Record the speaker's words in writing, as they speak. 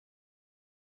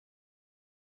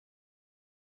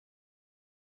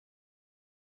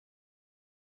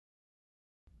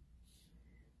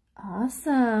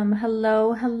Awesome.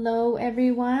 Hello, hello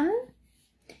everyone.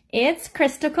 It's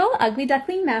Crystal, Ugly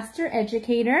Duckling Master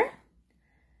Educator.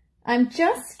 I'm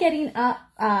just getting up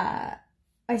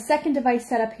my second device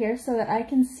set up here so that I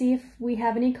can see if we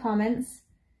have any comments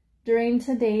during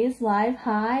today's live.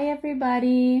 Hi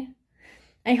everybody.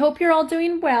 I hope you're all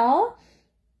doing well.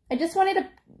 I just wanted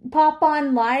to pop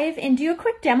on live and do a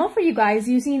quick demo for you guys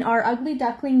using our Ugly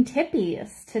Duckling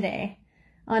Tipeez today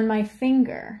on my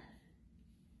finger.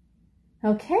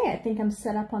 Okay, I think I'm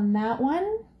set up on that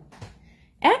one.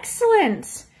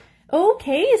 Excellent.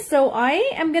 Okay, so I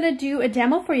am going to do a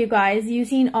demo for you guys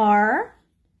using our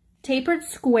tapered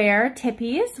square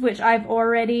Tipeez, which I've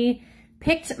already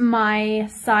picked my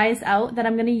size out that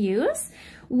I'm going to use.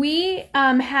 We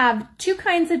have two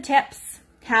kinds of tips.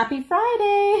 Happy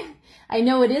Friday. I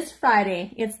know it is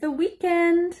Friday. It's the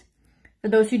weekend for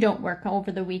those who don't work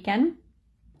over the weekend.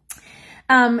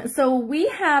 So we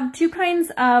have two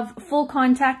kinds of full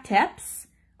contact tips,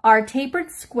 our tapered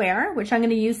square, which I'm going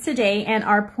to use today, and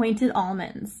our pointed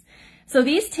almonds. So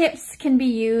these tips can be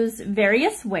used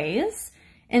various ways.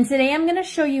 And today I'm going to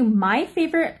show you my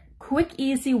favorite quick,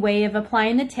 easy way of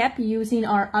applying the tip using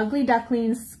our Ugly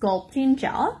Duckling sculpting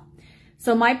gel.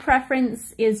 So my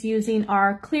preference is using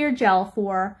our clear gel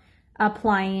for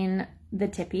applying the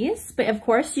Tipeez, but of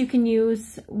course you can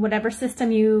use whatever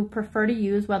system you prefer to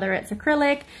use, whether it's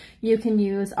acrylic, you can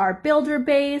use our builder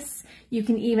base, you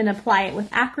can even apply it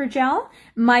with acrygel.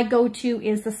 My go-to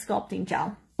is the sculpting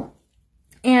gel.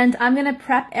 And I'm going to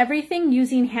prep everything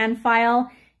using hand file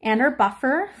and our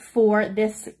buffer for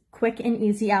this quick and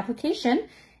easy application.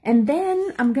 And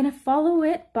then I'm going to follow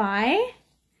it by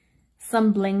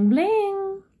some bling bling.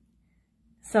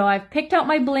 So I've picked out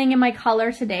my bling and my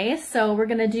color today. So we're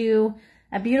going to do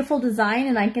a beautiful design,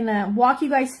 and I'm going to walk you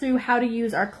guys through how to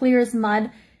use our clear as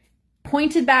mud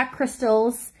pointed back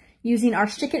crystals using our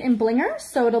Stick It and Blinger.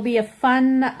 So it'll be a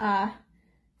fun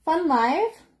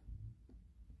live.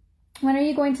 When are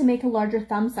you going to make a larger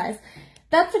thumb size?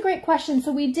 That's a great question.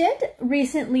 So we did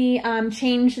recently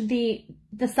change the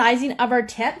sizing of our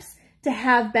tips to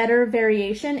have better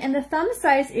variation, and the thumb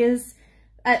size is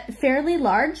fairly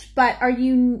large, but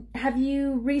have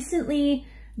you recently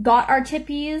got our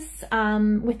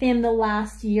Tipeez within the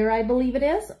last year, I believe it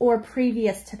is, or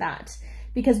previous to that?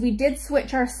 Because we did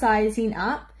switch our sizing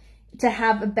up to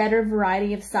have a better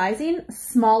variety of sizing,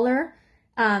 smaller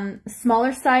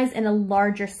size and a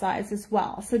larger size as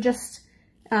well. So just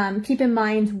keep in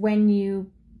mind when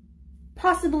you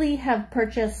possibly have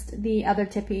purchased the other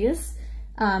Tipeez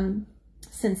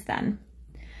since then.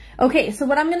 Okay, so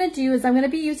what I'm going to do is I'm going to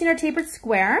be using our tapered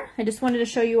square. I just wanted to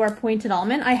show you our pointed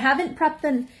almond. I haven't prepped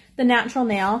the natural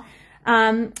nail.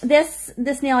 This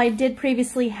nail I did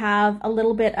previously have a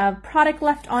little bit of product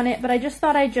left on it, but I just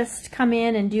thought I'd just come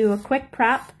in and do a quick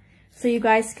prep so you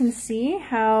guys can see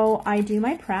how I do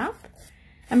my prep.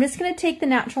 I'm just going to take the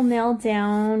natural nail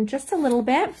down just a little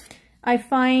bit. I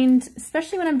find,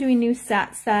 especially when I'm doing new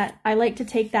sets, that I like to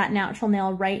take that natural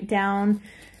nail right down,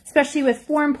 especially with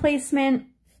form placement,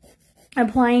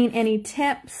 applying any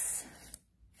tips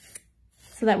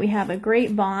so that we have a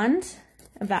great bond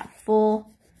of that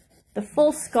the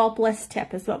full sculptless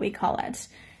tip is what we call it.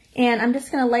 And I'm just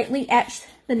going to lightly etch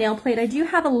the nail plate. I do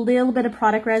have a little bit of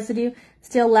product residue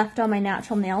still left on my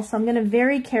natural nail, so I'm going to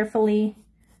very carefully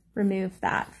remove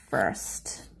that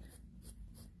first.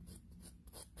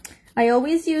 I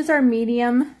always use our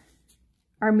medium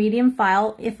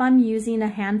file if I'm using a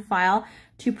hand file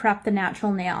to prep the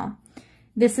natural nail.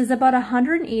 This is about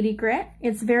 180 grit.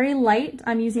 It's very light.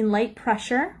 I'm using light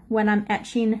pressure when I'm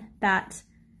etching that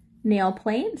nail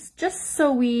plate, just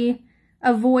so we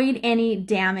avoid any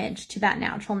damage to that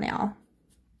natural nail.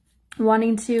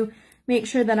 Wanting to make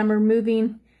sure that I'm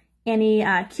removing any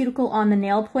cuticle on the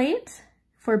nail plate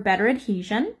for better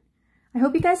adhesion. I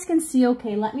hope you guys can see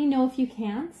okay. Let me know if you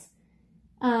can't.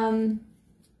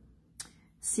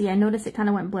 See, I noticed it kind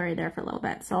of went blurry there for a little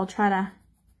bit, so I'll try to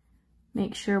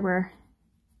make sure we're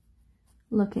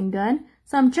looking good.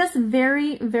 So I'm just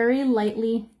very, very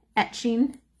lightly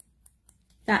etching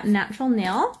that natural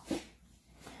nail.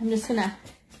 I'm just gonna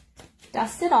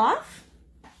dust it off.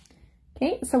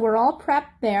 Okay, so we're all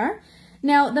prepped there.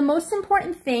 Now, the most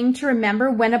important thing to remember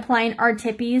when applying our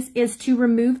Tipeez is to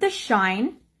remove the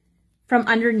shine from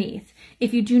underneath.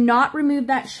 If you do not remove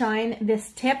that shine,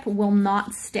 this tip will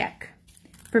not stick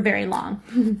for very long.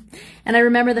 And I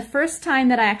remember the first time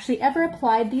that I actually ever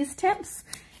applied these tips,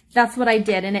 that's what I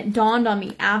did, and it dawned on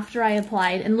me after I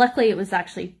applied, and luckily it was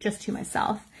actually just to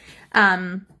myself.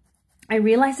 I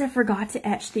realized I forgot to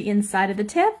etch the inside of the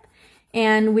tip,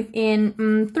 and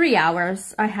within 3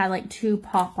 hours, I had like 2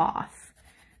 pop off.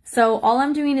 So all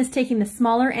I'm doing is taking the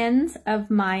smaller ends of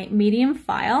my medium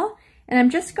file, and I'm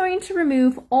just going to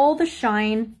remove all the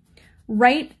shine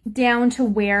right down to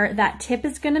where that tip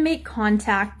is going to make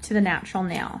contact to the natural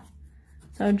nail.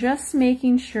 So just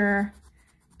making sure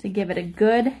to give it a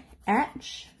good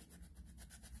etch.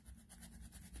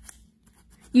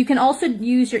 You can also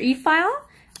use your e-file.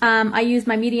 I use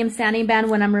my medium sanding band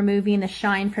when I'm removing the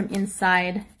shine from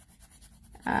inside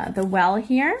the well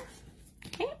here.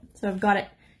 Okay, so I've got it.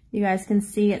 You guys can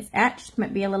see it's etched.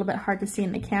 Might be a little bit hard to see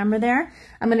in the camera there.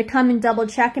 I'm going to come and double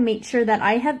check and make sure that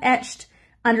I have etched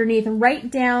underneath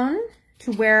right down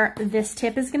to where this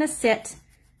tip is going to sit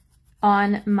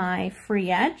on my free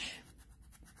edge,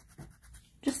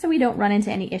 just so we don't run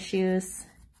into any issues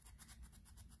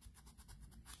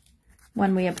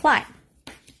when we apply.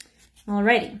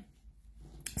 Alrighty.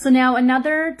 So now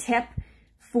another tip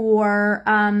for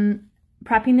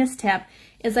prepping this tip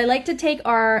is I like to take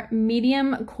our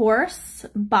medium coarse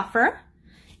buffer,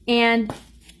 and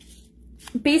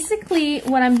basically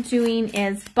what I'm doing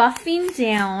is buffing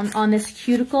down on this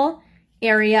cuticle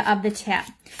area of the tip.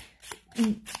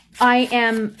 I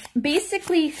am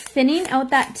basically thinning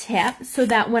out that tip so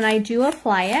that when I do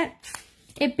apply it,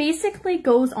 it basically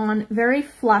goes on very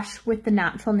flush with the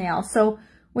natural nail. So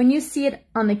when you see it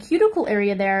on the cuticle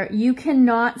area there, you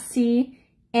cannot see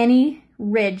any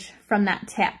ridge from that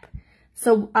tip.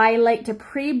 So I like to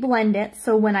pre-blend it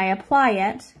so when I apply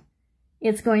it,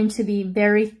 it's going to be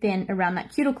very thin around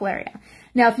that cuticle area.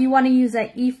 Now, if you want to use an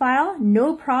e-file,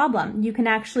 no problem. You can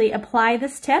actually apply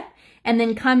this tip and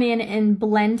then come in and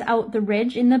blend out the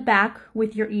ridge in the back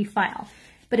with your e-file.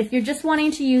 But if you're just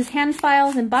wanting to use hand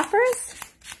files and buffers,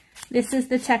 this is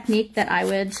the technique that I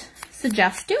would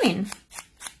suggest doing.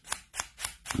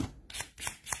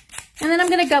 And then I'm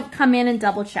going to come in and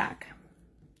double check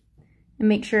and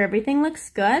make sure everything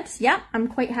looks good. Yeah, I'm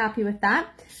quite happy with that.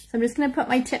 So I'm just going to put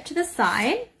my tip to the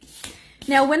side.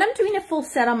 Now, when I'm doing a full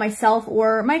set on myself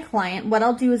or my client, what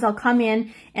I'll do is I'll come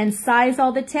in and size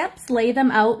all the tips, lay them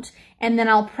out, and then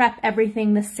I'll prep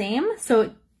everything the same. So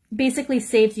it basically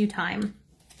saves you time.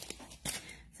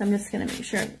 So I'm just going to make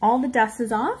sure all the dust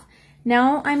is off.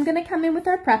 Now I'm going to come in with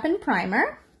our prep and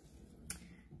primer.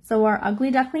 So our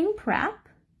Ugly Duckling prep.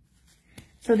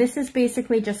 So this is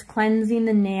basically just cleansing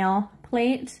the nail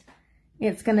plate.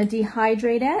 It's going to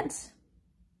dehydrate it.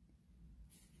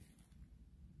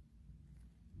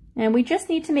 And we just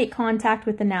need to make contact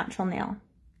with the natural nail.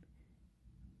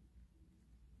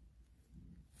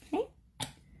 Okay.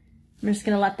 I'm just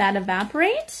going to let that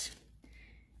evaporate.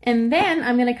 And then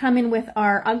I'm going to come in with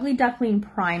our Ugly Duckling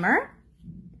primer.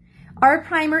 Our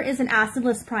primer is an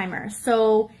acidless primer,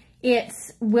 so it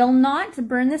will not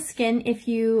burn the skin if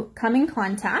you come in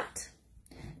contact.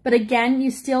 But again,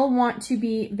 you still want to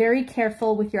be very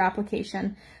careful with your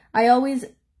application. I always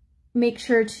make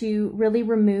sure to really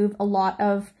remove a lot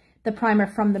of the primer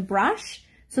from the brush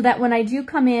so that when I do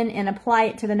come in and apply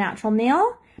it to the natural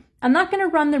nail, I'm not going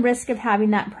to run the risk of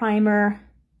having that primer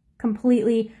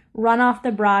completely run off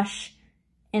the brush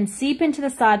and seep into the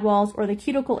sidewalls or the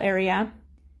cuticle area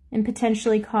and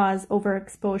potentially cause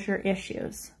overexposure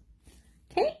issues.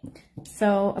 Okay,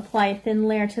 so apply a thin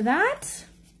layer to that.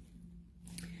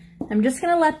 I'm just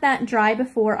going to let that dry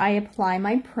before I apply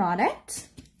my product.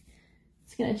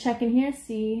 Just going to check in here,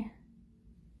 see.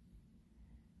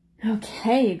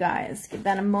 Okay, you guys, give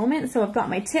that a moment. So I've got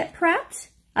my tip prepped.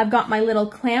 I've got my little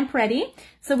clamp ready.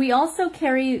 So we also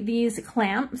carry these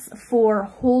clamps for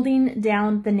holding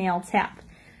down the nail tip.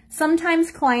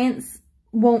 Sometimes clients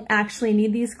won't actually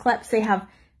need these clips. They have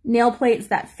nail plates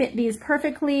that fit these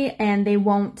perfectly and they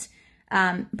won't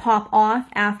pop off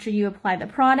after you apply the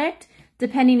product.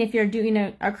 Depending if you're doing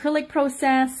an acrylic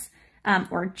process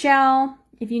or gel,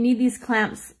 if you need these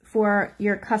clamps for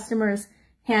your customer's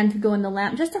hand to go in the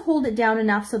lamp, just to hold it down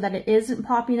enough so that it isn't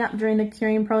popping up during the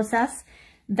curing process,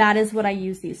 that is what I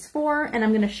use these for, and I'm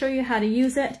going to show you how to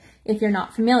use it if you're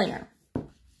not familiar.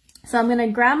 So I'm going to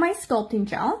grab my sculpting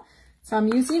gel. So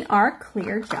I'm using our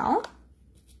clear gel.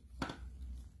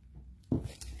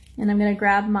 And I'm going to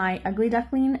grab my Ugly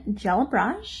Duckling gel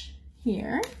brush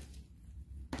here.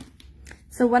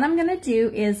 So what I'm going to do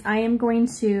is I am going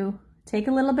to take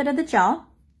a little bit of the gel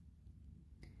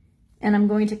and I'm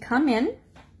going to come in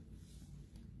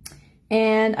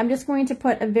and I'm just going to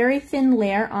put a very thin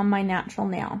layer on my natural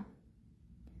nail.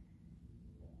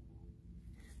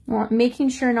 Well, making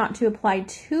sure not to apply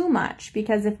too much,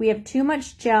 because if we have too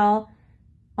much gel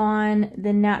on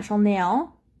the natural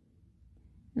nail,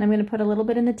 and I'm going to put a little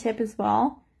bit in the tip as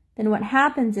well, then what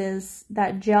happens is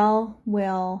that gel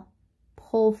will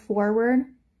pull forward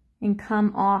and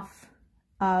come off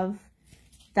of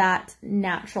that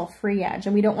natural free edge.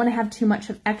 And we don't want to have too much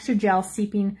of extra gel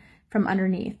seeping from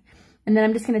underneath. And then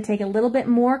I'm just going to take a little bit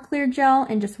more clear gel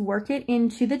and just work it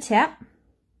into the tip.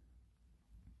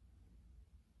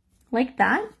 Like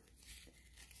that.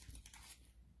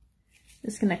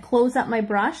 Just going to close up my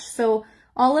brush. So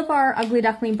all of our Ugly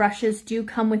Duckling brushes do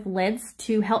come with lids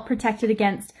to help protect it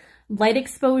against light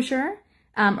exposure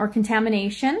or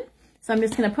contamination. So I'm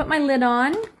just going to put my lid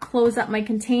on, close up my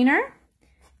container,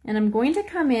 and I'm going to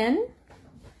come in,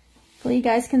 so you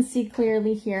guys can see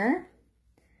clearly here.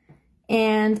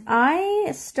 And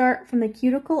I start from the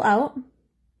cuticle out,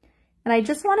 and I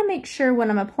just want to make sure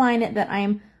when I'm applying it that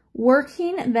I'm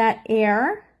working that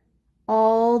air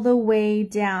all the way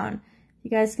down.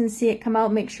 You guys can see it come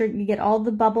out. Make sure you get all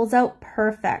the bubbles out.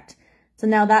 Perfect. So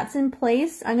now that's in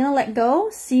place. I'm going to let go.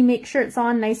 See, make sure it's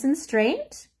on nice and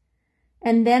straight.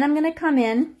 And then I'm going to come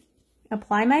in,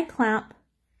 apply my clamp,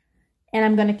 and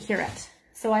I'm going to cure it.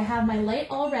 So I have my light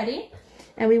all ready,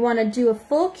 and we want to do a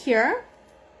full cure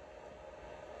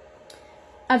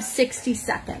of 60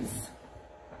 seconds.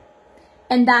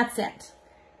 And that's it.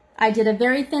 I did a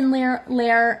very thin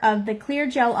layer of the clear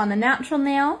gel on the natural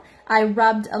nail. I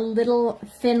rubbed a little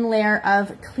thin layer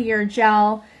of clear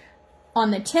gel on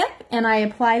the tip, and I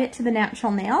applied it to the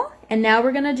natural nail. And now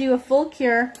we're going to do a full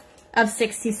cure of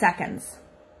 60 seconds.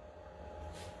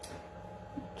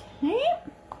 Okay.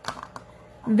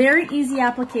 Very easy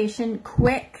application,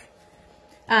 quick.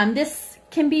 This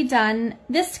can be done,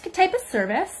 this type of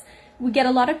service, we get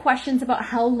a lot of questions about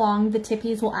how long the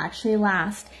Tipeez will actually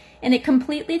last. And it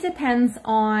completely depends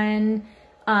on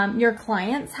your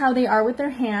clients, how they are with their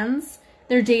hands,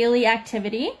 their daily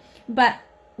activity. But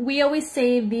we always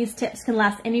say these tips can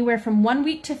last anywhere from 1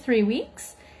 week to 3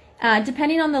 weeks,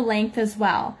 depending on the length as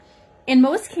well. In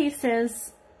most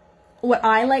cases, what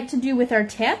I like to do with our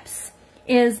tips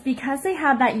is, because they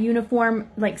have that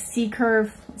uniform like C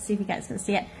curve, let's see if you guys can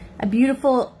see it, a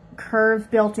beautiful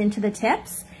curve built into the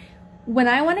tips. When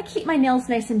I want to keep my nails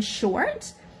nice and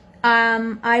short,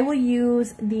 I will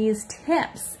use these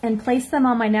tips and place them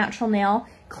on my natural nail,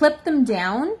 clip them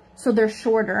down so they're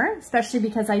shorter, especially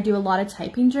because I do a lot of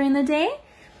typing during the day.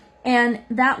 And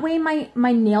that way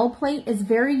my nail plate is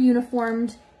very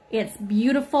uniformed. It's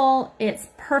beautiful. It's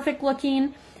perfect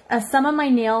looking. Some of my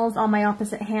nails on my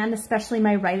opposite hand, especially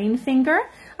my writing finger,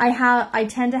 I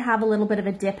tend to have a little bit of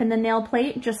a dip in the nail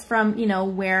plate just from, you know,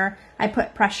 where I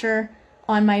put pressure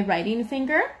on my writing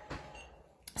finger.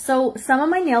 So some of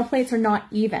my nail plates are not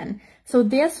even. So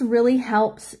this really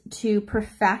helps to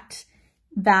perfect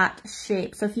that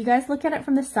shape. So if you guys look at it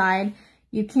from the side,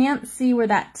 you can't see where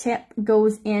that tip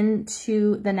goes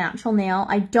into the natural nail.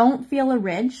 I don't feel a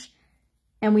ridge,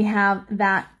 and we have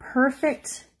that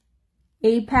perfect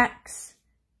apex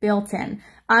built in.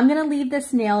 I'm going to leave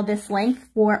this nail this length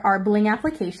for our bling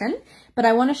application, but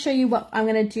I want to show you what I'm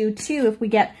going to do too if we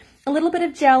get a little bit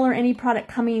of gel or any product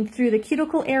coming through the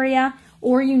cuticle area,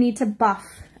 or you need to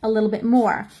buff a little bit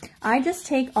more. I just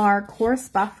take our coarse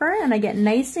buffer and I get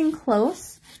nice and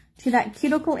close to that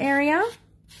cuticle area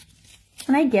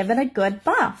and I give it a good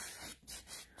buff.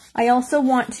 I also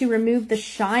want to remove the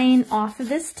shine off of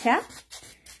this tip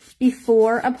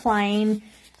before applying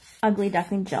Ugly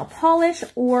Duckling gel polish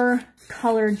or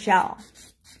color gel.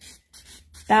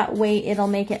 That way it'll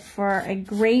make it for a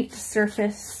great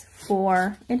surface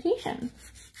for adhesion.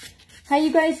 How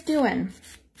you guys doing?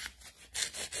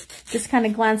 Just kind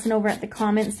of glancing over at the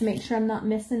comments to make sure I'm not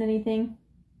missing anything.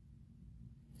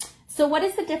 So what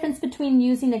is the difference between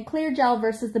using a clear gel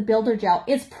versus the builder gel?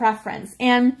 It's preference.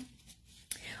 And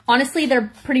honestly,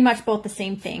 they're pretty much both the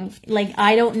same thing. Like,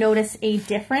 I don't notice a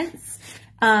difference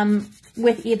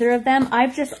with either of them.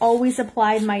 I've just always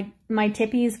applied my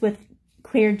Tipeez with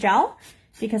clear gel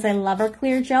because I love our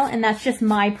clear gel, and that's just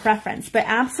my preference. But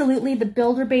absolutely, the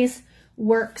builder base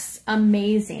works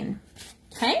amazing.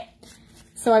 Okay,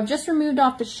 so I've just removed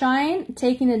off the shine,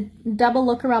 taking a double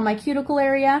look around my cuticle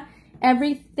area.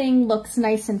 Everything looks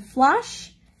nice and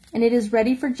flush, and it is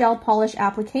ready for gel polish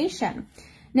application.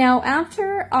 Now,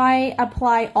 after I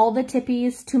apply all the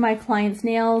Tipeez to my client's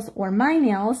nails or my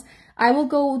nails, I will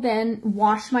go then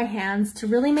wash my hands to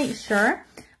really make sure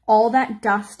all that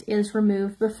dust is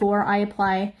removed before I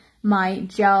apply my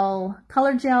gel,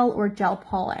 color gel or gel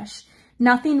polish.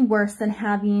 Nothing worse than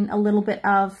having a little bit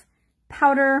of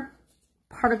powder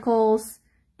particles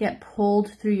get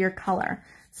pulled through your color.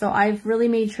 So I've really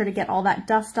made sure to get all that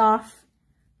dust off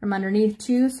from underneath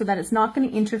too, so that it's not going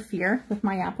to interfere with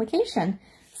my application.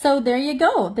 So there you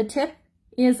go. The tip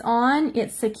is on,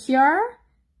 it's secure,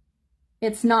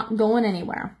 it's not going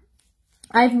anywhere.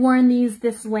 I've worn these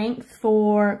this length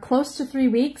for close to 3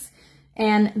 weeks.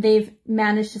 and they've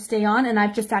managed to stay on, and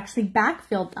I've just actually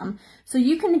backfilled them. So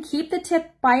you can keep the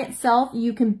tip by itself.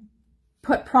 You can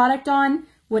put product on,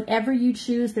 whatever you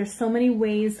choose. There's so many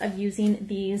ways of using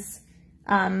these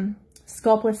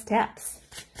sculptless tips.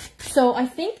 So I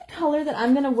think the color that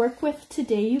I'm going to work with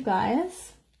today, you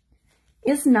guys,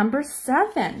 is number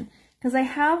 7, because I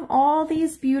have all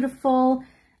these beautiful,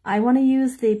 I want to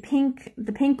use the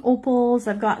pink opals.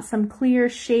 I've got some clear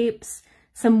shapes,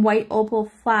 some white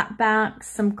opal flatbacks,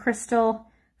 some crystal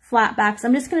flatbacks.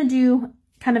 I'm just going to do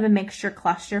kind of a mixture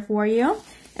cluster for you.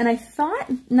 And I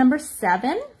thought number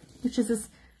 7, which is this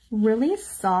really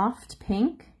soft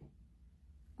pink,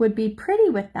 would be pretty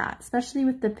with that, especially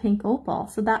with the pink opal.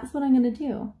 So that's what I'm going to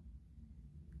do.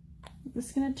 I'm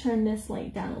just going to turn this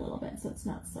light down a little bit so it's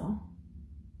not so.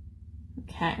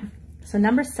 Okay, so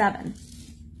number 7.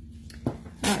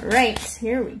 All right,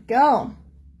 here we go.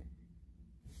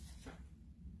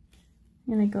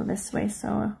 I'm going to go this way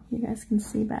so you guys can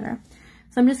see better.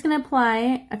 So I'm just going to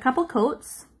apply a couple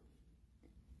coats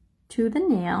to the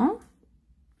nail.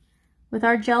 With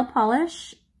our gel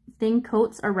polish, thin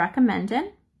coats are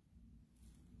recommended.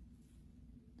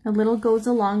 A little goes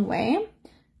a long way.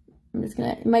 I'm just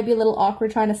gonna, it might be a little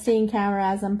awkward trying to stay in camera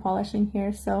as I'm polishing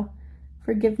here, so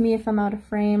forgive me if I'm out of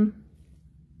frame.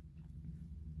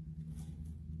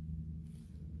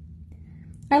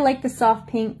 I like the soft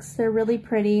pinks, they're really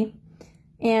pretty.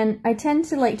 And I tend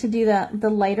to like to do the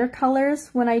lighter colors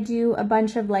when I do a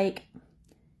bunch of like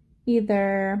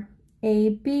either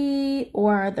AB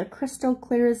or the crystal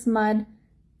clear as mud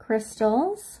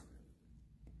crystals.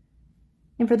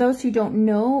 And for those who don't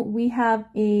know, we have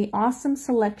an awesome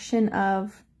selection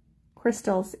of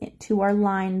crystals to our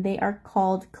line. They are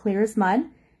called clear as mud.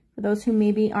 For those who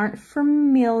maybe aren't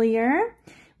familiar,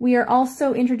 we are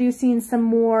also introducing some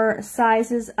more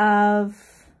sizes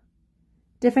of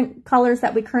different colors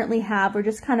that we currently have. We're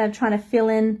just kind of trying to fill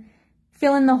in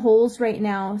the holes right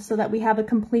now so that we have a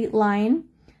complete line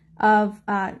of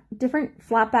different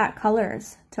flatback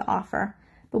colors to offer.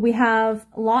 But we have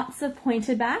lots of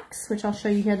pointed backs, which I'll show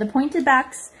you here. The pointed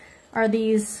backs are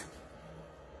these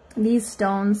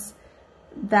stones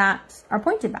that are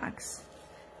pointed backs.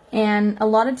 And a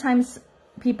lot of times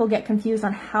people get confused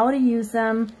on how to use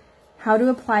them, how to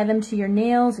apply them to your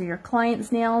nails or your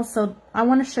client's nails. So I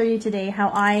want to show you today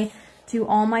how I do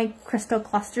all my crystal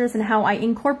clusters and how I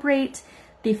incorporate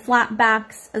the flat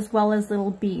backs as well as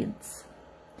little beads.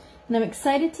 And I'm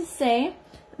excited to say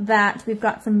that we've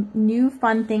got some new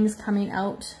fun things coming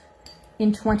out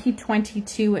in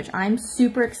 2022, which I'm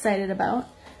super excited about.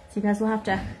 So you guys will have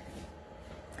to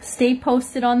stay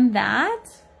posted on that.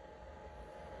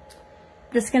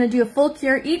 I'm just going to do a full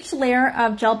cure. Each layer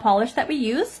of gel polish that we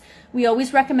use, we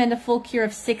always recommend a full cure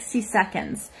of 60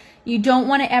 seconds. You don't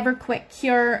want to ever quick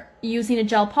cure using a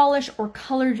gel polish or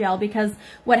color gel, because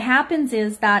what happens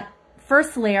is that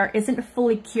first layer isn't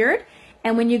fully cured,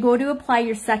 and when you go to apply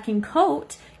your second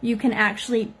coat, you can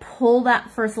actually pull that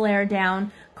first layer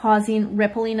down, causing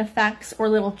rippling effects or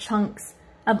little chunks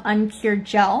of uncured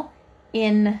gel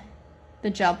in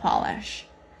the gel polish.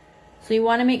 So you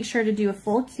want to make sure to do a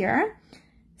full cure.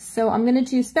 So I'm going to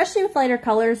do, especially with lighter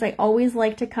colors, I always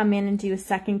like to come in and do a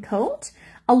second coat.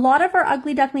 A lot of our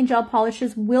Ugly Duckling gel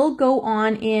polishes will go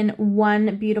on in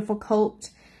one beautiful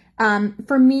coat.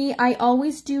 For me, I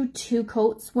always do 2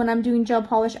 coats when I'm doing gel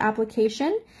polish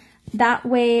application. That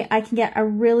way I can get a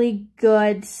really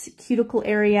good cuticle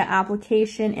area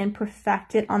application and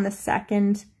perfect it on the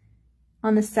second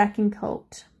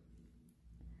coat.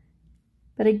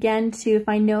 But again, too, if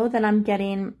I know that I'm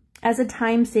getting, as a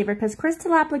time saver, because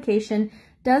crystal application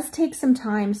does take some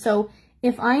time. So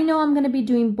if I know I'm going to be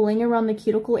doing bling around the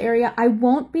cuticle area, I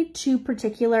won't be too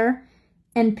particular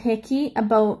and picky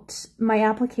about my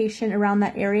application around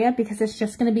that area, because it's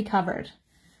just going to be covered.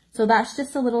 So that's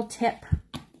just a little tip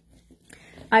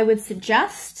I would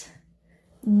suggest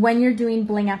when you're doing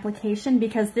bling application,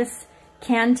 because this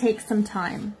can take some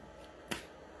time.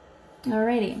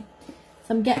 Alrighty,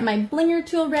 so I'm getting my blinger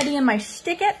tool ready and my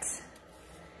Stick-It.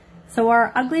 So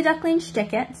our Ugly Duckling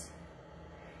Stick-It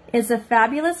is a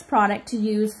fabulous product to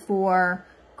use for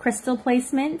crystal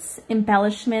placements,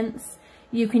 embellishments.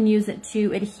 You can use it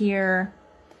to adhere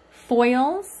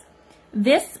foils.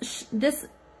 This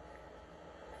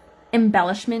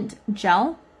embellishment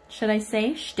gel, should I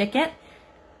say, Stick-It,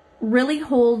 really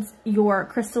holds your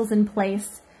crystals in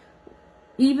place,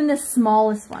 even the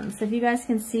smallest ones. So if you guys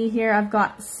can see here, I've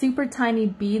got super tiny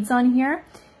beads on here.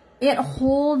 It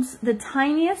holds the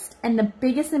tiniest and the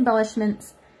biggest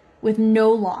embellishments with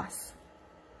no loss.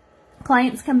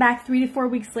 Clients come back 3 to 4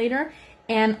 weeks later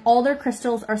and all their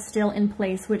crystals are still in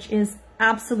place, which is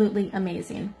absolutely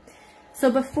amazing. So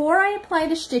before I apply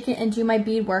the Stick-It and do my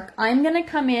beadwork, I'm going to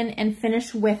come in and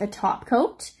finish with a top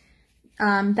coat.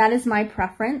 That is my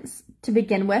preference to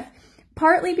begin with,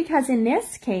 partly because in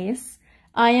this case,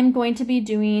 I am going to be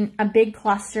doing a big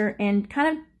cluster and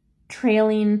kind of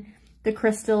trailing the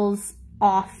crystals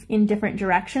off in different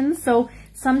directions. So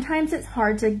sometimes it's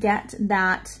hard to get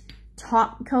that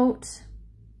top coat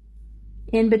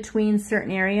in between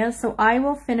certain areas. So I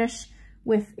will finish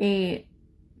with a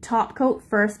top coat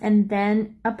first and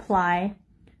then apply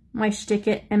my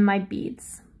Stick-It and my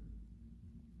beads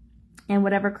and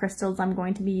whatever crystals I'm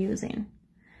going to be using.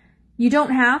 You don't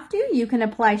have to. You can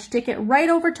apply Stick-It right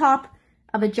over top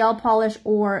of a gel polish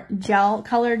or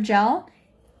colored gel.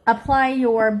 Apply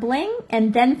your bling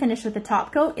and then finish with the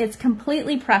top coat. It's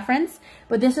completely preference,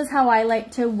 but this is how I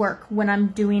like to work when I'm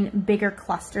doing bigger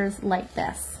clusters like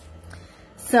this.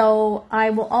 So I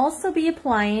will also be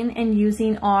applying and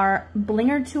using our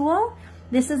blinger tool.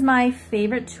 This is my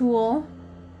favorite tool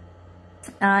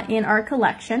in our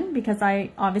collection because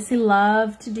I obviously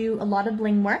love to do a lot of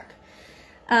bling work.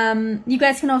 You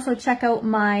guys can also check out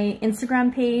my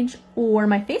Instagram page or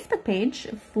my Facebook page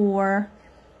for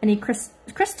any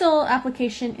crystal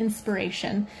application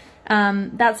inspiration.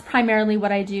 That's primarily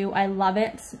what I do. I love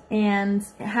it, and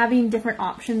having different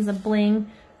options of bling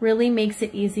really makes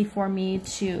it easy for me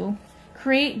to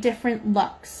create different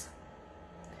looks.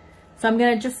 So I'm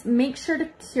gonna just make sure to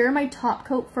cure my top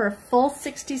coat for a full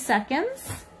 60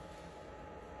 seconds.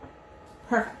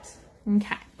 Perfect.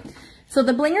 Okay. So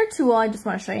the blinger tool, I just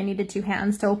want to show you, I needed 2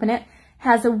 hands to open it,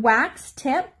 has a wax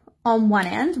tip on one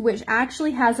end, which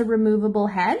actually has a removable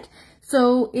head.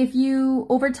 So if you,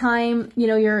 over time, you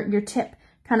know, your tip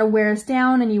kind of wears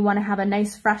down and you want to have a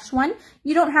nice fresh one,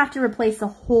 you don't have to replace the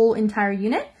whole entire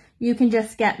unit. You can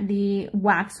just get the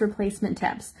wax replacement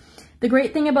tips. The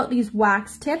great thing about these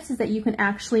wax tips is that you can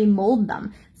actually mold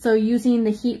them. So using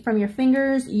the heat from your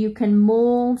fingers, you can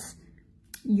mold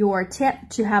your tip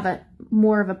to have a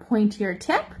more of a pointier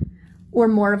tip or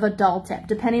more of a dull tip,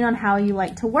 depending on how you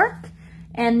like to work.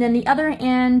 And then the other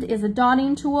end is a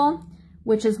dotting tool,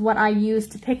 which is what I use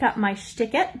to pick up my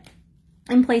Stick-It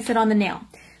and place it on the nail.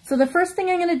 So the first thing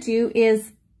I'm going to do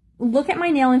is look at my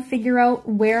nail and figure out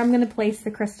where I'm going to place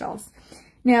the crystals.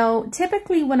 Now,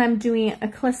 typically when I'm doing a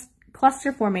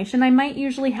cluster formation, I might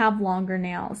usually have longer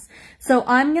nails. So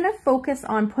I'm going to focus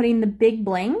on putting the big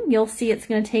bling. You'll see it's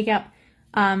going to take up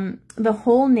the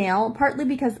whole nail, partly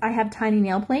because I have tiny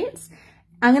nail plates.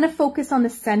 I'm going to focus on the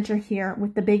center here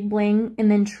with the big bling and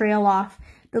then trail off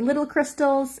the little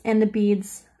crystals and the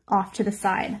beads off to the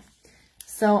side.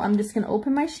 So I'm just going to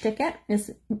open my Stick-It.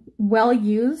 It's well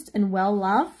used and well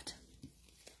loved.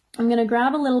 I'm going to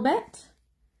grab a little bit,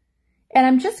 and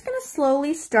I'm just going to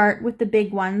slowly start with the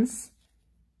big ones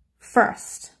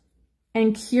first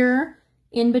and cure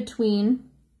in between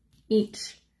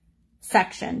each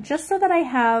section, just so that I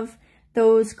have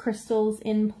those crystals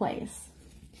in place.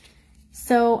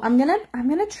 So I'm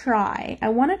gonna try. I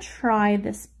want to try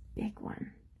this big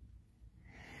one.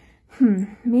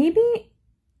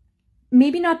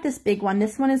 Maybe not this big one.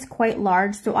 This one is quite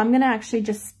large, so I'm gonna actually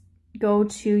just go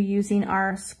to using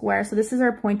our square. So this is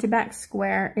our pointed back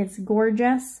square. It's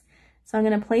gorgeous. So I'm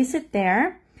gonna place it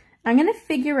there. I'm gonna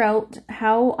figure out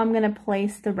how I'm gonna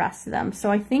place the rest of them.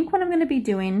 So I think what I'm gonna be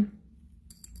doing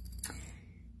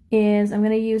is I'm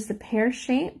gonna use the pear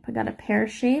shape. I got a pear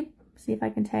shape. See if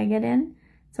I can tag it in.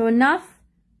 So enough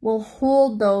will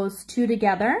hold those two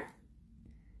together,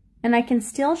 and I can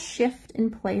still shift in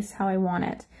place how I want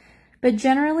it. But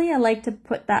generally I like to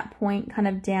put that point kind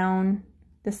of down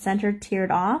the center, tiered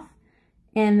off,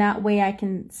 and that way I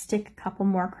can stick a couple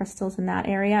more crystals in that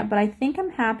area. But I think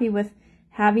I'm happy with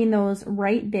having those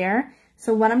right there.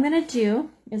 So what I'm gonna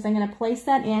do is I'm gonna place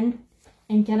that in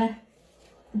and gonna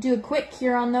do a quick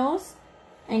cure on those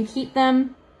and keep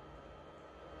them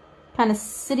kind of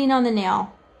sitting on the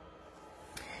nail.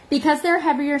 Because they're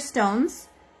heavier stones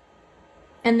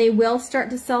and they will start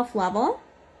to self-level,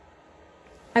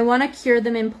 I want to cure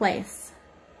them in place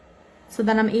so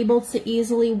that I'm able to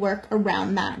easily work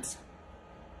around that.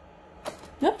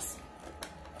 Oops.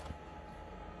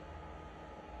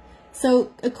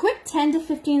 So a quick 10 to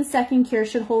 15 second cure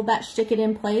should hold that Stick-It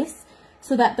in place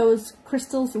so that those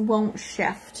crystals won't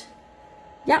shift.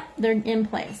 Yep, they're in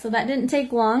place. So that didn't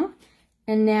take long.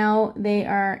 And now they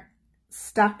are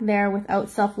stuck there without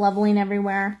self-leveling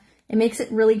everywhere. It makes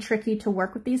it really tricky to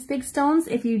work with these big stones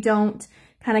if you don't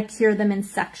kind of cure them in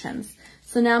sections.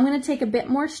 So now I'm going to take a bit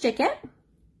more Stick-It, a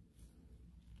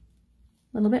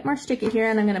little bit more Stick-It here,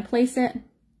 and I'm going to place it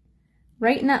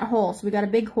right in that hole. So we got a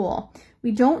big hole.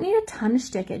 We don't need a ton of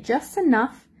Stick-It, just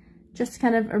enough, just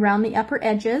kind of around the upper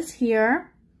edges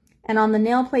here and on the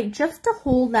nail plate just to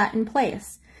hold that in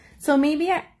place. So maybe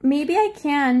I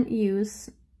can use,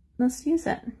 let's use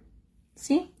it.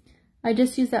 See, I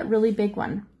just used that really big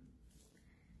one.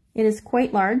 It is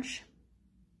quite large.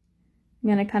 I'm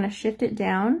gonna kind of shift it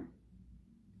down.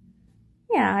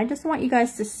 Yeah, I just want you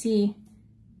guys to see.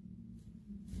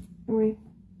 I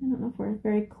don't know if we're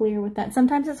very clear with that.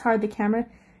 Sometimes it's hard,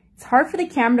 it's hard for the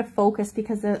camera to focus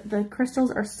because the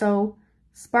crystals are so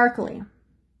sparkly.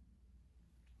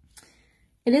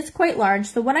 It is quite large.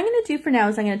 So what I'm going to do for now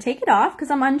is I'm going to take it off because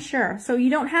I'm unsure. So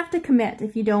you don't have to commit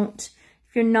if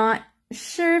you're not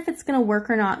sure if it's going to work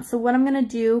or not. So what I'm going to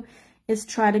do is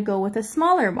try to go with a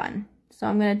smaller one. So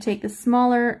I'm going to take the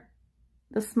smaller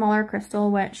crystal,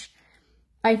 which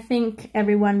I think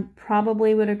everyone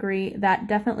probably would agree that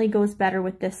definitely goes better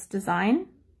with this design.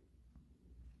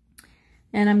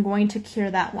 And I'm going to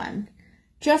cure that one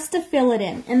just to fill it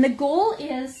in. And the goal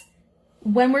is,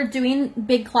 when we're doing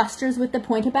big clusters with the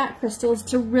pointed back crystals,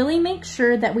 to really make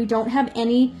sure that we don't have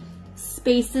any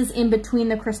spaces in between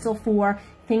the crystal for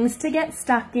things to get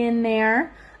stuck in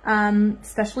there,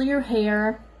 especially your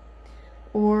hair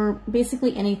or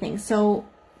basically anything. So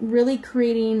really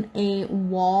creating a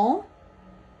wall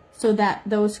so that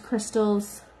those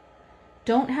crystals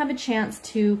don't have a chance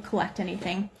to collect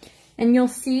anything. And you'll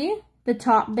see the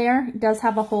top there does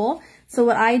have a hole. So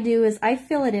what I do is I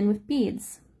fill it in with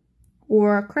beads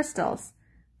or crystals.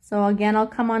 So again, I'll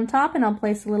come on top and I'll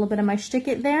place a little bit of my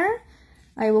Shtick-It there.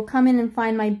 I will come in and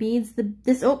find my beads.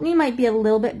 This opening might be a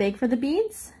little bit big for the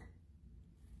beads,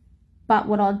 but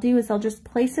what I'll do is I'll just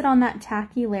place it on that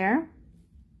tacky layer,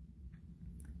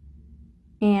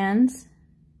 and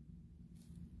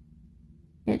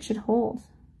it should hold.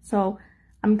 So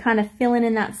I'm kind of filling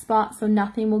in that spot so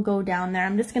nothing will go down there.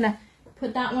 I'm just gonna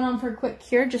put that one on for a quick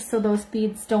cure just so those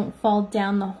beads don't fall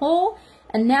down the hole.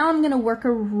 And now I'm going to work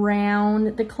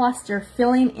around the cluster,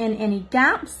 filling in any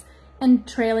gaps and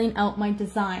trailing out my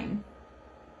design.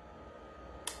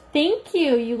 Thank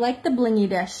you. You like the blingy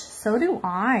dish. So do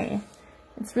I.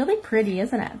 It's really pretty,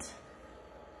 isn't it?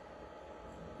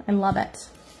 I love it.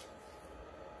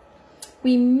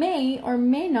 We may or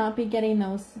may not be getting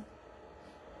those.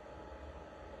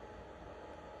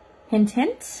 Hint,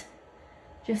 hint.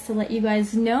 Just to let you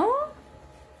guys know.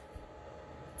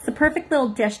 It's the perfect little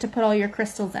dish to put all your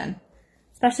crystals in,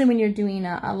 especially when you're doing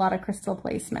a lot of crystal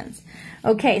placements.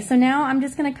 Okay, so now I'm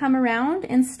just going to come around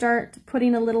and start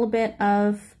putting a little bit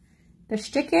of the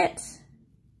Shtick-It.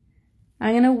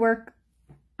 I'm going to work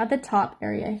at the top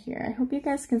area here. I hope you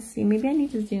guys can see. Maybe I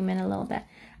need to zoom in a little bit.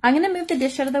 I'm going to move the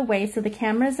dish out of the way so the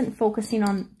camera isn't focusing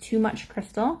on too much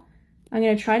crystal. I'm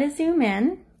going to try to zoom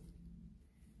in.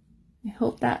 I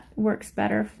hope that works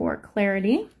better for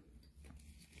clarity.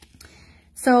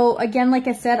 So again, like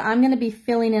I said, I'm going to be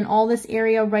filling in all this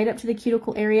area right up to the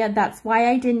cuticle area. That's why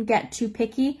I didn't get too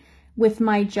picky with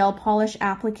my gel polish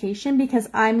application, because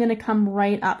I'm going to come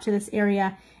right up to this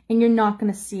area and you're not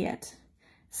going to see it.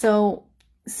 So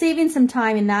saving some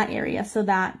time in that area so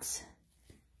that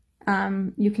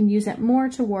you can use it more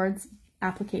towards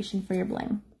application for your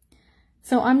bling.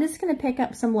 So I'm just going to pick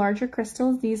up some larger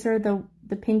crystals. These are the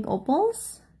pink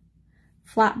opals,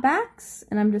 flatbacks,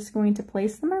 and I'm just going to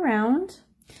place them around.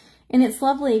 And it's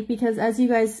lovely because, as you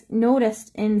guys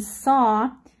noticed and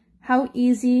saw, how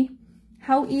easy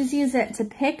is it to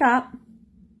pick up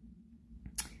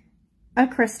a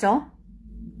crystal.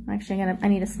 Actually, I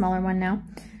need a smaller one now.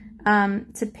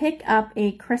 To pick up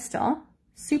a crystal,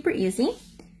 super easy,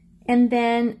 and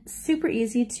then super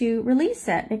easy to release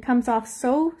it. It comes off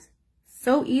so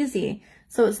easy.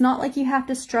 So it's not like you have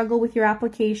to struggle with your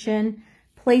application.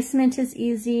 Placement is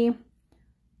easy.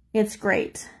 It's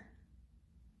great.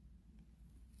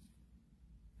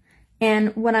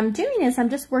 And what I'm doing is I'm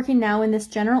just working now in this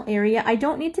general area. I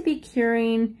don't need to be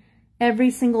curing every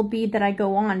single bead that I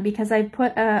go on because I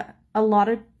put a lot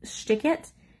of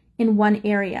Shtick-It in one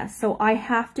area. So I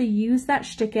have to use that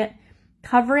Shtick-It,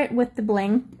 cover it with the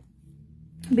bling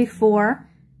before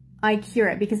I cure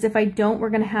it. Because if I don't,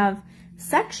 we're going to have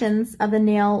sections of the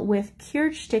nail with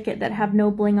cured Shtick-It that have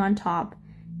no bling on top.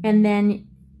 And then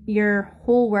your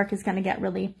whole work is going to get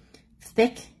really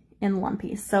thick and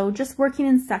lumpy. So just working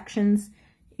in sections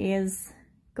is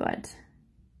good.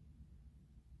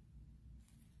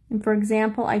 And for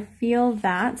example, I feel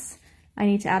that I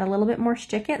need to add a little bit more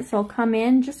Shtick-It, so I'll come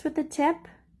in just with the tip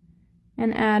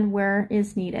and add where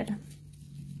is needed.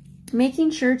 Making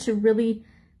sure to really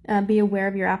be aware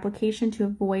of your application to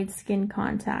avoid skin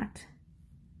contact.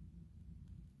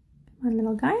 Come on,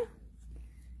 little guy.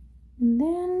 And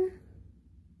then,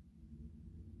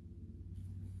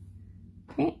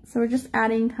 okay, so we're just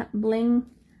adding bling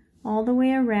all the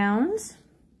way around.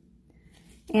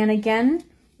 And again,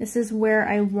 this is where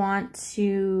I want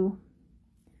to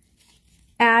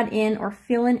add in or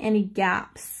fill in any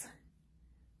gaps.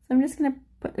 So I'm just going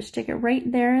to stick it right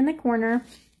there in the corner.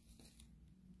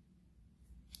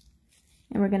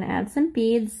 And we're going to add some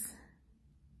beads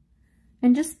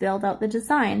and just build out the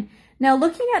design. Now,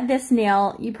 looking at this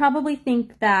nail, you probably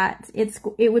think that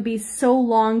it would be so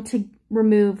long to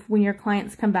remove when your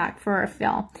clients come back for a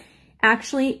fill.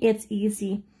 Actually, it's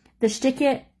easy. The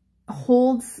Stick-It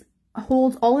holds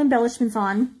all embellishments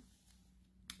on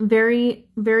very,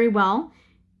 very well,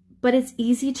 but it's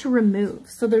easy to remove.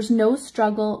 So there's no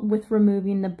struggle with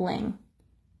removing the bling.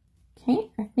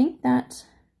 Okay, I think that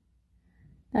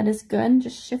is good.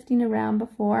 Just shifting around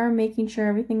before, making sure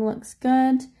everything looks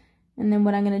good. And then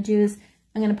what I'm going to do is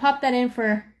I'm going to pop that in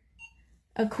for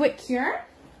a quick cure.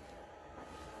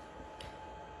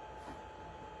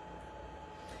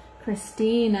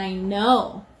 Christine, I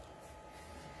know.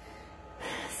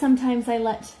 Sometimes I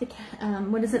let the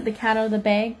the cat out of the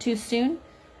bag too soon.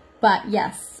 But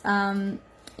yes,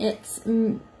 it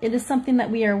is something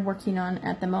that we are working on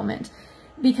at the moment,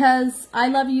 because I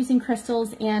love using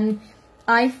crystals, and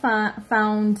I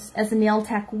found as a nail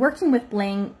tech working with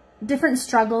bling, different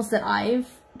struggles that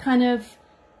I've kind of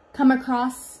come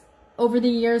across over the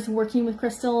years working with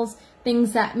crystals,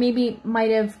 things that maybe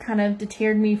might have kind of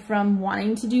deterred me from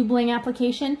wanting to do bling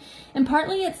application. And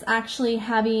partly it's actually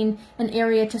having an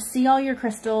area to see all your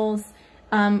crystals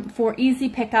for easy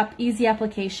pickup, easy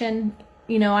application.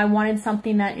 You know, I wanted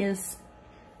something that is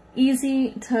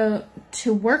easy to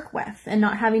work with and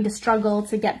not having to struggle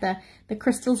to get the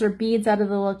crystals or beads out of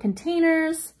the little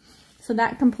containers. So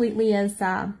that completely is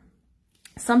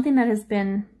something that has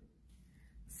been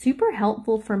super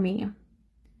helpful for me.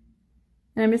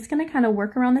 And I'm just going to kind of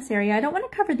work around this area. I don't want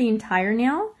to cover the entire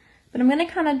nail, but I'm going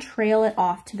to kind of trail it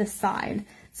off to the side.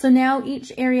 So now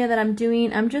each area that I'm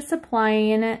doing, I'm just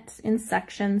applying it in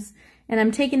sections. And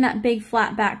I'm taking that big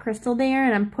flat back crystal there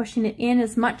and I'm pushing it in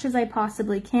as much as I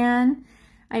possibly can.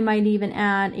 I might even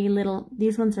add a little,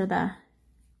 these ones are the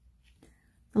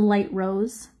light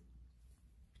rose,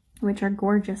 which are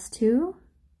gorgeous too.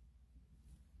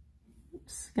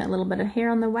 Oops, got a little bit of hair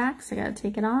on the wax. I got to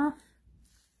take it off.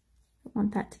 I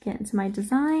want that to get into my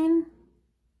design.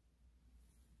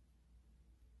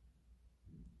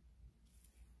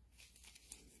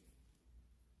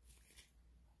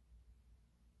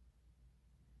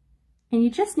 And you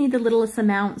just need the littlest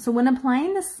amount. So when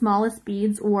applying the smallest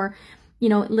beads or, you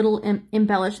know, little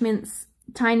embellishments,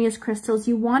 tiniest crystals,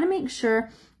 you want to make sure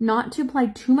not to apply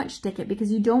too much Stick-It, because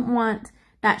you don't want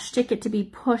that Stick-It to be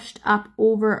pushed up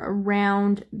over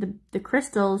around the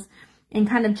crystals and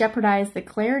kind of jeopardize the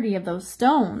clarity of those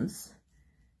stones.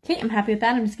 Okay, I'm happy with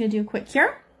that. I'm just going to do a quick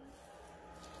cure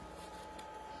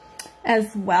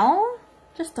as well,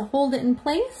 just to hold it in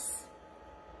place.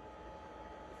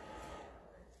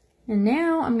 And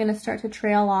now I'm going to start to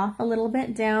trail off a little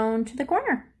bit down to the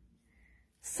corner.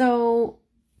 So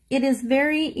it is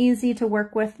very easy to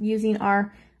work with using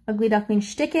our Ugly Duckling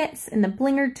Stick-Its and the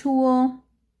Blinger tool.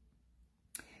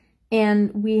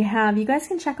 And we have, you guys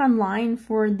can check online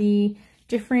for the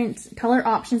different color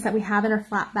options that we have in our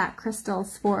flat back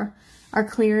crystals for our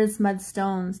clear as mud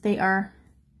stones. They are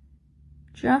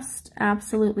just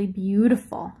absolutely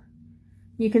beautiful.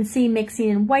 You can see mixing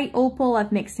in white opal,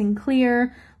 I've mixed in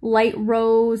clear, light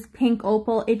rose, pink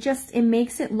opal. It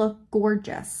makes it look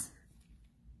gorgeous.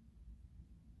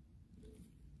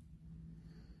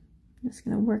 I'm just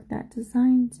going to work that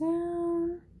design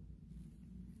down.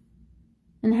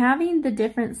 And having the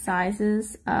different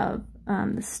sizes of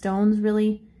the stones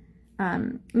really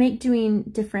make doing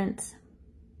different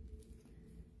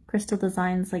crystal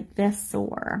designs like this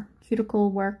or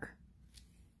cuticle work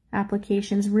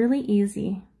applications really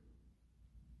easy.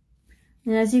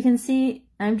 And as you can see,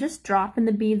 I'm just dropping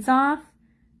the beads off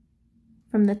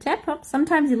from the tip. Oh,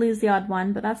 sometimes you lose the odd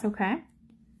one, but that's okay.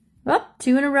 Oh,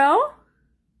 2 in a row.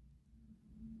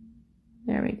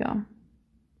 There we go.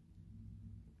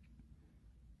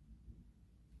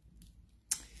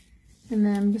 And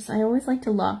then I always like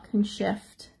to look and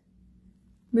shift.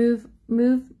 Move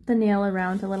the nail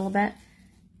around a little bit.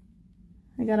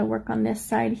 I got to work on this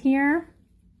side here.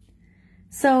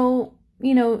 So,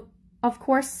 you know, of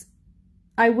course,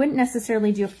 I wouldn't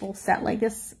necessarily do a full set like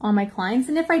this on my clients.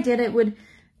 And if I did, it would,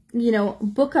 you know,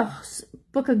 book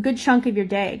a good chunk of your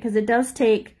day, because it does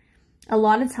take a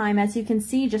lot of time, as you can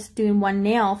see, just doing one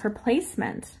nail for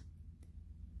placement.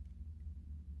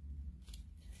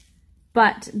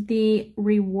 But the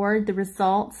reward, the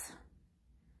results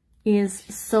is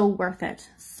so worth it.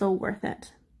 So worth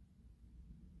it.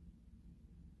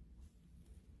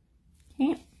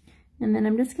 Okay. And then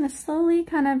I'm just going to slowly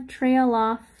kind of trail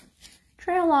off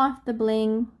the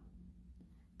bling,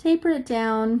 taper it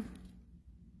down,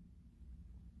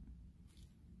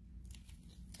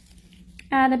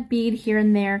 add a bead here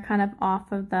and there kind of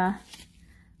off of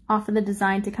the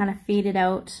design to kind of fade it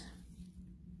out.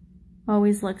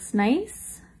 Always looks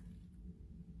nice.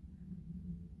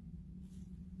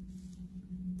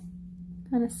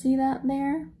 Kind of see that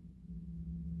there?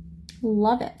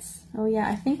 Love it. Oh yeah,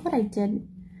 I think what I did,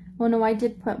 oh no, I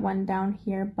did put one down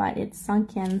here, but it's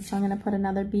sunk in, so I'm going to put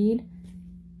another bead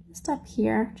just up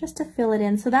here, just to fill it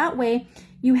in. So that way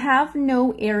you have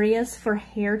no areas for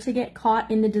hair to get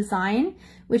caught in the design,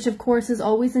 which of course is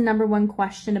always the #1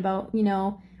 question about, you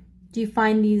know, do you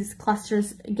find these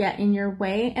clusters get in your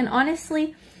way? And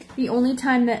honestly, the only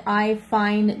time that I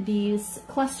find these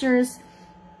clusters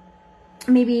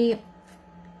maybe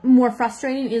more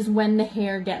frustrating is when the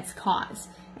hair gets caught.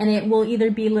 And it will either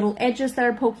be little edges that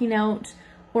are poking out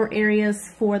or areas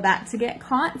for that to get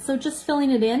caught. So just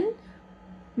filling it in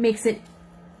makes it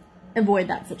avoid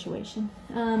that situation.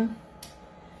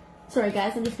 Sorry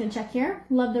guys, I'm just gonna check here.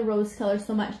 Love the rose color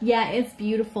so much. Yeah, it's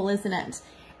beautiful, isn't it?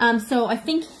 So I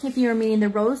think if you're meaning the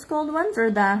rose gold ones or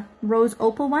the rose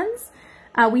opal ones,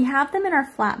 we have them in our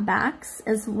flat backs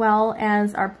as well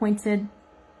as our pointed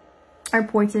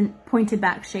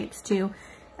back shapes too.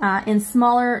 In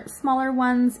smaller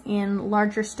ones, in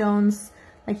larger stones,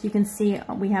 like you can see,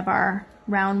 we have our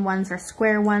round ones, our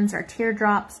square ones, our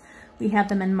teardrops. We have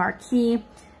them in marquee.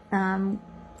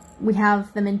 We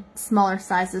have them in smaller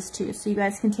sizes too, so you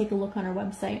guys can take a look on our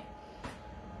website.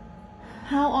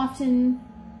 How often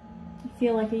I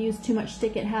feel like I use too much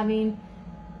stick it having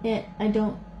it?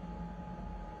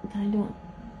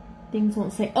 Things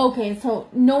won't say. Okay, so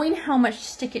knowing how much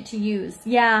stick it to use.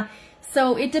 Yeah,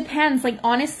 so it depends. Like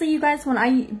honestly, you guys, when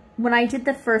I did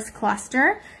the first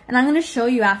cluster, and I'm going to show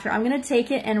you after, I'm going to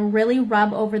take it and really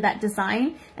rub over that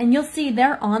design, and you'll see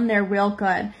they're on there real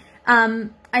good.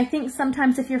 I think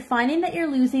sometimes if you're finding that you're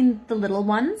losing the little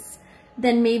ones,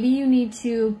 then maybe you need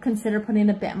to consider putting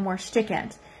a bit more stick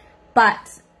it.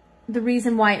 But the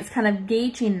reason why it's kind of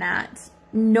gauging that,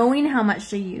 knowing how much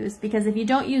to use, because if you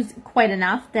don't use quite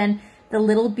enough, then the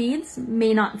little beads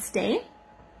may not stay.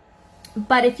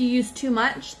 But if you use too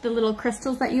much, the little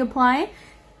crystals that you apply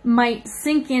might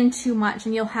sink in too much,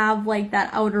 and you'll have like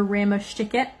that outer rim of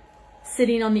stick it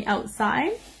sitting on the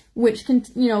outside, which can,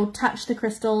 you know, touch the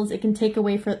crystals. It can take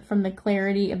away from the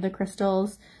clarity of the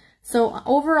crystals. So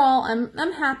overall,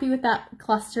 I'm happy with that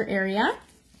cluster area.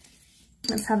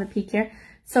 Let's have a peek here.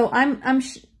 So I'm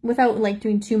without like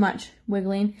doing too much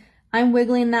wiggling, I'm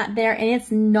wiggling that there, and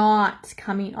it's not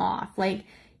coming off. Like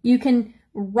you can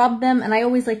rub them, and I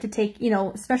always like to take, you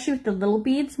know, especially with the little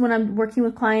beads when I'm working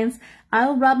with clients,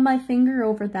 I'll rub my finger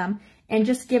over them and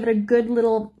just give it a good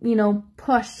little, you know,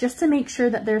 push just to make sure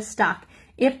that they're stuck.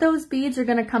 If those beads are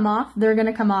going to come off, they're going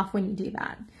to come off when you do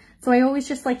that. So I always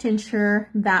just like to ensure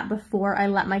that before I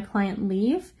let my client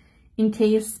leave, in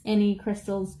case any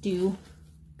crystals do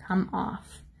come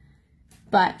off.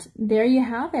 But there you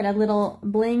have it, a little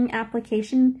bling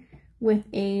application with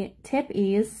a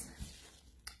Tipeez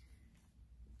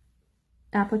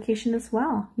application as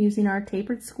well, using our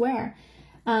tapered square.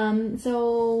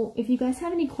 So if you guys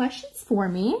have any questions for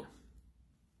me,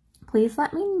 please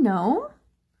let me know.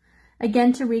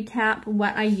 Again, to recap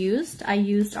what I used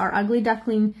our Ugly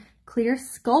Duckling Clear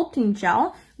Sculpting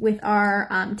Gel with our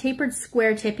tapered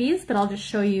square Tipeez, but I'll just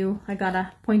show you, I got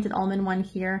a pointed almond one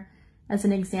here as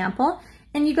an example.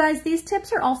 And you guys, these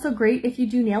tips are also great if you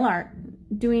do nail art,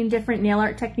 doing different nail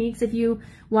art techniques. If you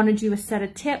want to do a set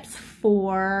of tips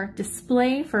for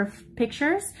display for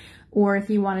pictures, or if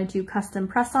you want to do custom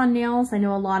press-on nails. I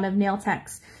know a lot of nail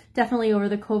techs, definitely over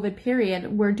the COVID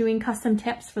period, were doing custom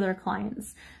tips for their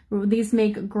clients. These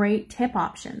make great tip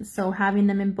options. So having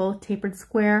them in both tapered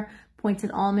square,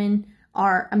 pointed almond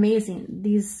are amazing.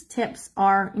 These tips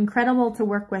are incredible to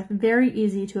work with, very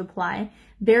easy to apply,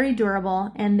 very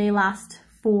durable, and they last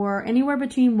for anywhere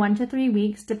between 1 to 3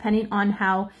 weeks, depending on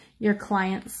how your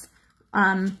clients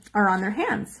are on their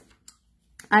hands.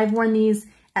 I've worn these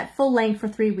at full length for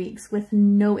 3 weeks with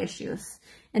no issues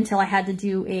until I had to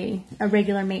do a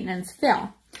regular maintenance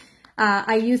fill.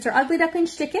 I used our Ugly Duckling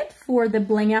Stick-It for the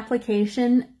bling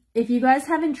application. If you guys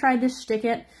haven't tried this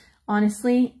Stick-It,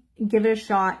 honestly, give it a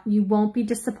shot. You won't be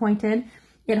disappointed.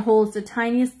 It holds the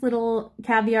tiniest little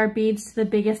caviar beads to the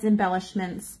biggest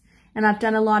embellishments. And I've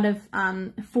done a lot of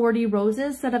 40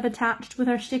 roses that I've attached with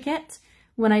our Stick-It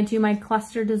when I do my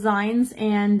cluster designs,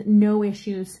 and no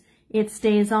issues. It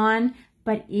stays on,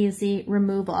 but easy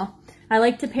removal. I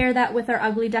like to pair that with our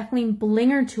Ugly Duckling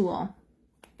Blinger tool.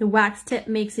 The wax tip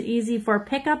makes it easy for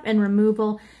pickup and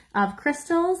removal of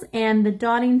crystals, and the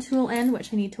dotting tool end,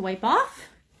 which I need to wipe off,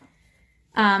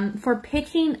 for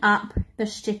picking up the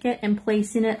stick-it and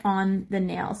placing it on the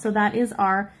nail. So that is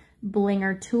our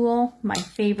blinger tool, my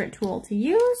favorite tool to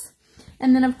use.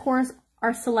 And then of course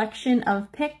our selection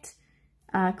of picked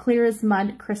clear as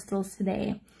mud crystals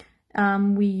today.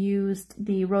 We used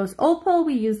the rose opal,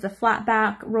 we used the flat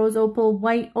back rose opal,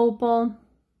 white opal,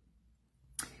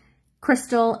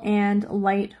 crystal, and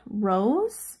light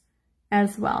rose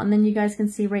as well. And then you guys can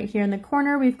see right here in the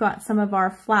corner, we've got some of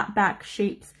our flat back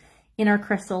shapes in our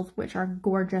crystals, which are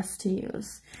gorgeous to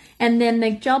use. And then the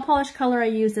gel polish color I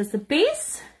used as the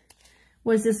base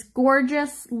was this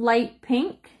gorgeous light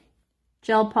pink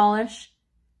gel polish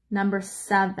number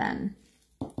 7.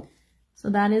 So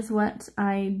that is what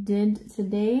I did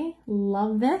today.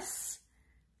 Love this.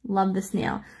 Love this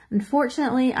nail.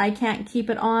 Unfortunately, I can't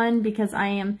keep it on because I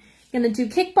am going to do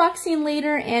kickboxing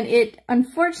later, and it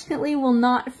unfortunately will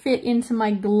not fit into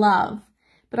my glove.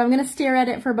 But I'm going to stare at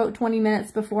it for about 20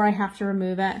 minutes before I have to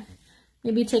remove it.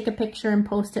 Maybe take a picture and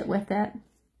post it with it,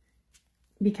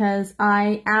 because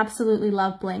I absolutely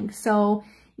love bling. So,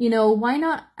 you know, why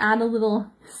not add a little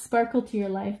sparkle to your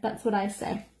life? That's what I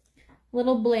say. A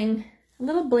little bling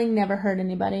never hurt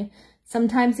anybody.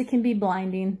 Sometimes it can be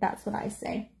blinding. That's what I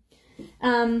say.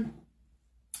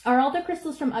 Are all the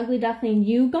crystals from Ugly Duckling?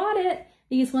 You got it.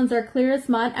 These ones are clear as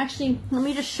mud. Actually, let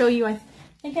me just show you. I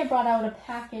think I brought out a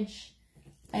package.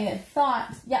 I had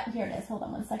thought, yeah, here it is. Hold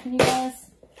on one second, you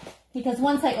guys. Because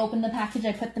once I opened the package,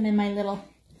 I put them in my little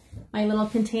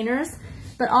containers.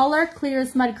 But all our clear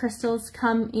as mud crystals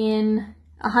come in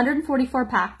 144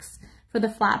 packs for the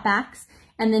flat backs,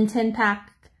 and then 10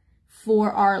 pack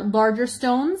for our larger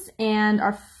stones and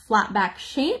our flat back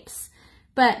shapes.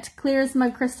 But clear as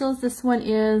mud crystals, this one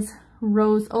is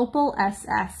Rose Opal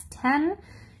SS10.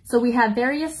 So we have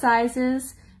various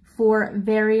sizes for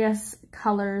various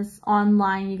colors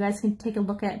online. You guys can take a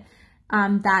look at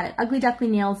that at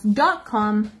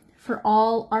uglyducklingnails.com for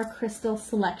all our crystal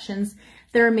selections.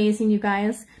 They're amazing, you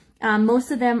guys.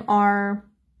 Most of them are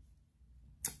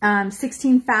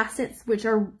 16 facets, which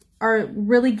are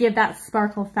really give that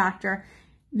sparkle factor.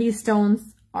 These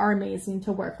stones are amazing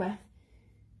to work with.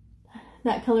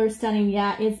 That color is stunning.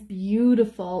 Yeah, it's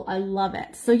beautiful. I love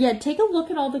it. So yeah, take a look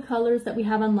at all the colors that we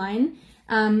have online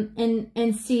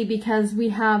and see, because we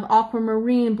have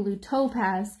aquamarine, blue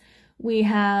topaz, we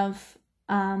have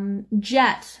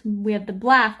jet, we have the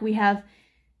black, we have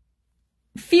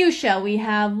fuchsia, we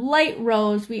have light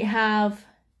rose, we have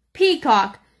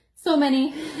peacock. So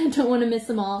many. I don't want to miss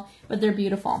them all, but they're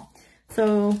beautiful.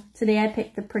 So today I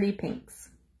picked the pretty pinks.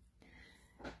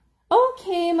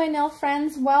 Okay, my nail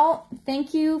friends, well,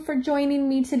 thank you for joining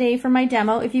me today for my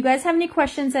demo. If you guys have any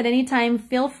questions at any time,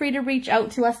 feel free to reach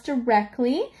out to us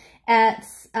directly at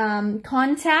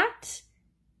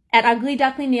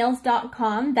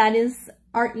contact@uglyducklingnails.com. That is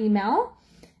our email.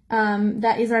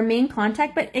 That is our main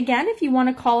contact. But again, if you want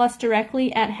to call us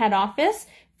directly at head office,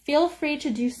 feel free to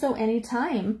do so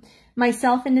anytime.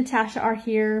 Myself and Natasha are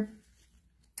here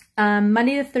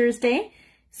Monday to Thursday.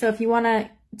 So if you want to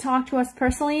talk to us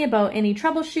personally about any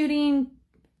troubleshooting,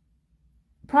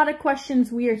 product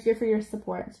questions, we are here for your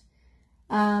support.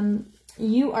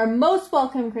 You are most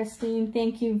welcome, Christine.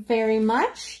 Thank you very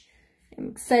much.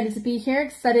 I'm excited to be here,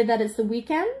 excited that it's the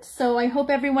weekend. So I hope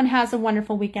everyone has a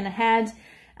wonderful weekend ahead,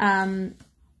 and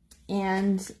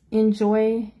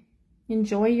enjoy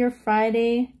your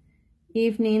Friday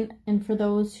evening. And for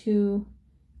those who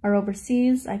are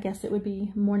overseas, I guess it would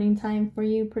be morning time for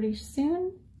you pretty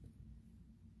soon.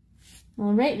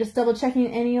 All right, just double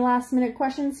checking any last minute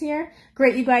questions here.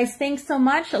 Great, you guys. Thanks so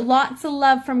much. Lots of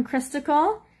love from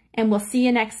Christical, and we'll see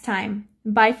you next time.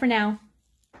 Bye for now.